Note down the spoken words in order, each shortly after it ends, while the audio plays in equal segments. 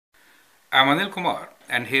I'm Anil Kumar,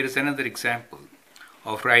 and here is another example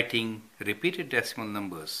of writing repeated decimal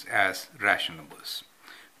numbers as rational numbers.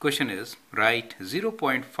 Question is, write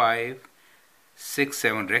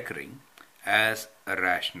 0.567 recurring as a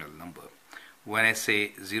rational number. When I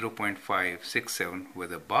say 0.567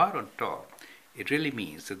 with a bar on top, it really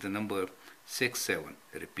means that the number 67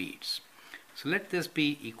 repeats. So let this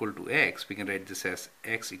be equal to x. We can write this as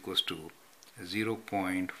x equals to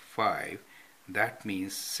 0.5. That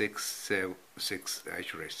means 7, like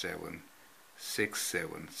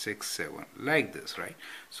this, right?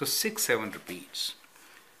 So 7 repeats.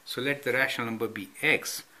 So let the rational number be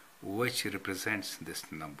x, which represents this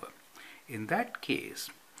number. In that case,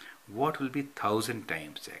 what will be 1000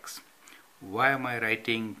 times x? Why am I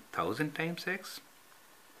writing 1000 times x?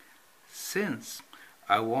 Since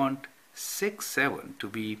I want 7 to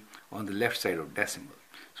be on the left side of decimal.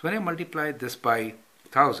 So when I multiply this by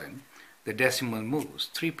 1000, the decimal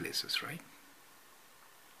moves 3 places, right?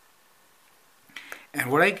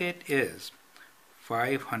 And what I get is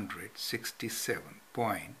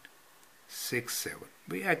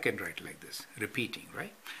 567.67. I can write like this, repeating,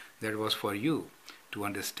 right? That was for you to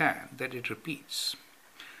understand that it repeats.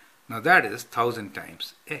 Now that is 1000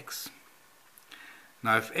 times x.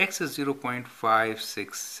 Now if x is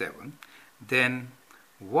 0.567, then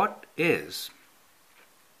what is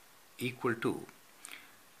equal to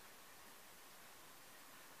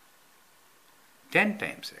 10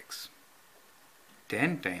 times x?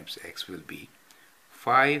 10 times x will be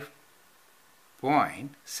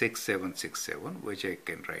 5.6767, which I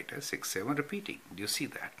can write as 67 repeating. Do you see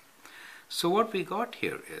that? So what we got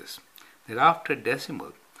here is that after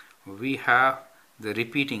decimal, we have the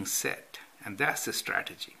repeating set, and that's the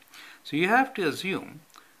strategy. So you have to assume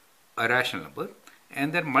a rational number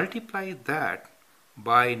and then multiply that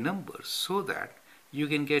by numbers so that you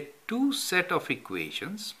can get 2 set of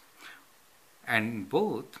equations, and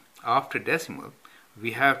both after decimal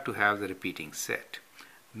we have to have the repeating set.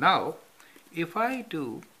 Now if I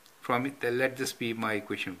do from it, let this be my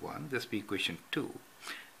equation 1, this be equation 2.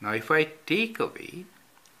 Now if I take away,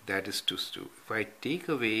 that is 2, if I take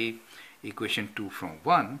away equation 2 from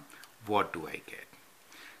 1, what do I get?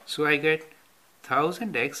 So I get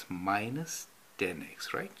 1000x minus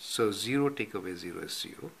 10x, right? So 0 take away 0 is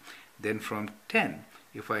 0. Then from 10,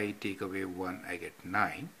 if I take away 1, I get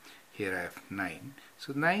 9. Here I have 9.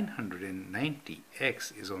 So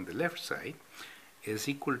 990x is on the left side is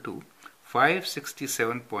equal to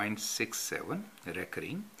 567.67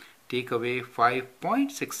 recurring. Take away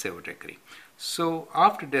 5.67 recurring. So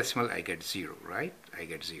after decimal I get 0, right? I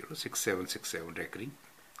get 0. 6767 recurring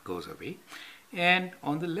goes away. And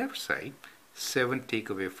on the left side, 7 take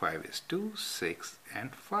away 5 is 2, 6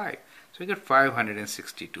 and 5. So I get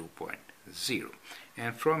 562.0.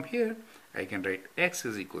 And from here I can write x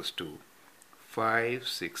is equals to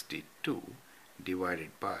 562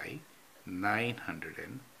 divided by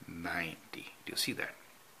 990. Do you see that?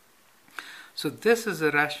 So this is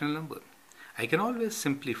a rational number. I can always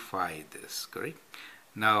simplify this, correct?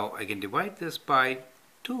 Now I can divide this by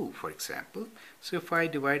 2, for example. So if I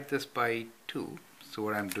divide this by 2, so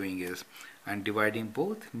what I'm doing is I'm dividing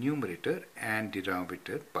both numerator and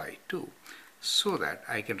denominator by 2 so that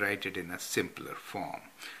I can write it in a simpler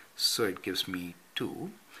form. So it gives me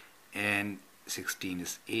 2, and 16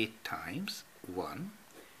 is 8 times 1,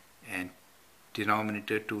 and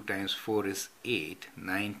denominator 2 times 4 is 8,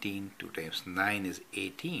 19, 2 times 9 is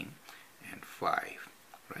 18, and 5,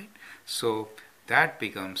 right? So that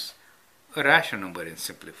becomes a rational number in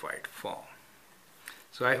simplified form.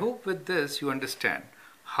 So I hope with this you understand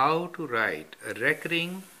how to write a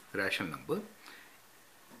recurring rational number,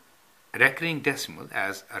 recurring decimal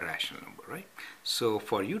as a rational number, right? So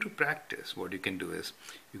for you to practice, what you can do is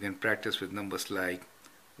you can practice with numbers like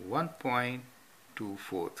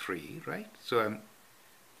 1.243, right? So I'm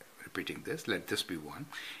repeating this, let this be 1,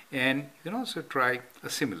 and you can also try a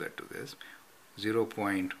similar to this,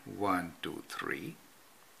 0.123.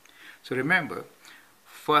 So remember,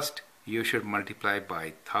 first you should multiply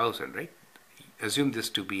by 1000, right? Assume this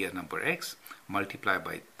to be a number x, multiply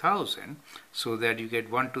by 1000 so that you get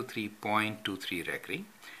 123.23 recurring,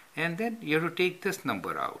 and then you have to take this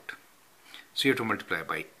number out. So you have to multiply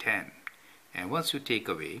by 10, and once you take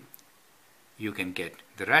away, you can get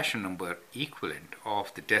the rational number equivalent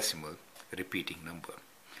of the decimal repeating number.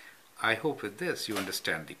 I hope with this you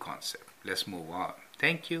understand the concept. Let's move on.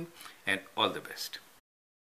 Thank you and all the best.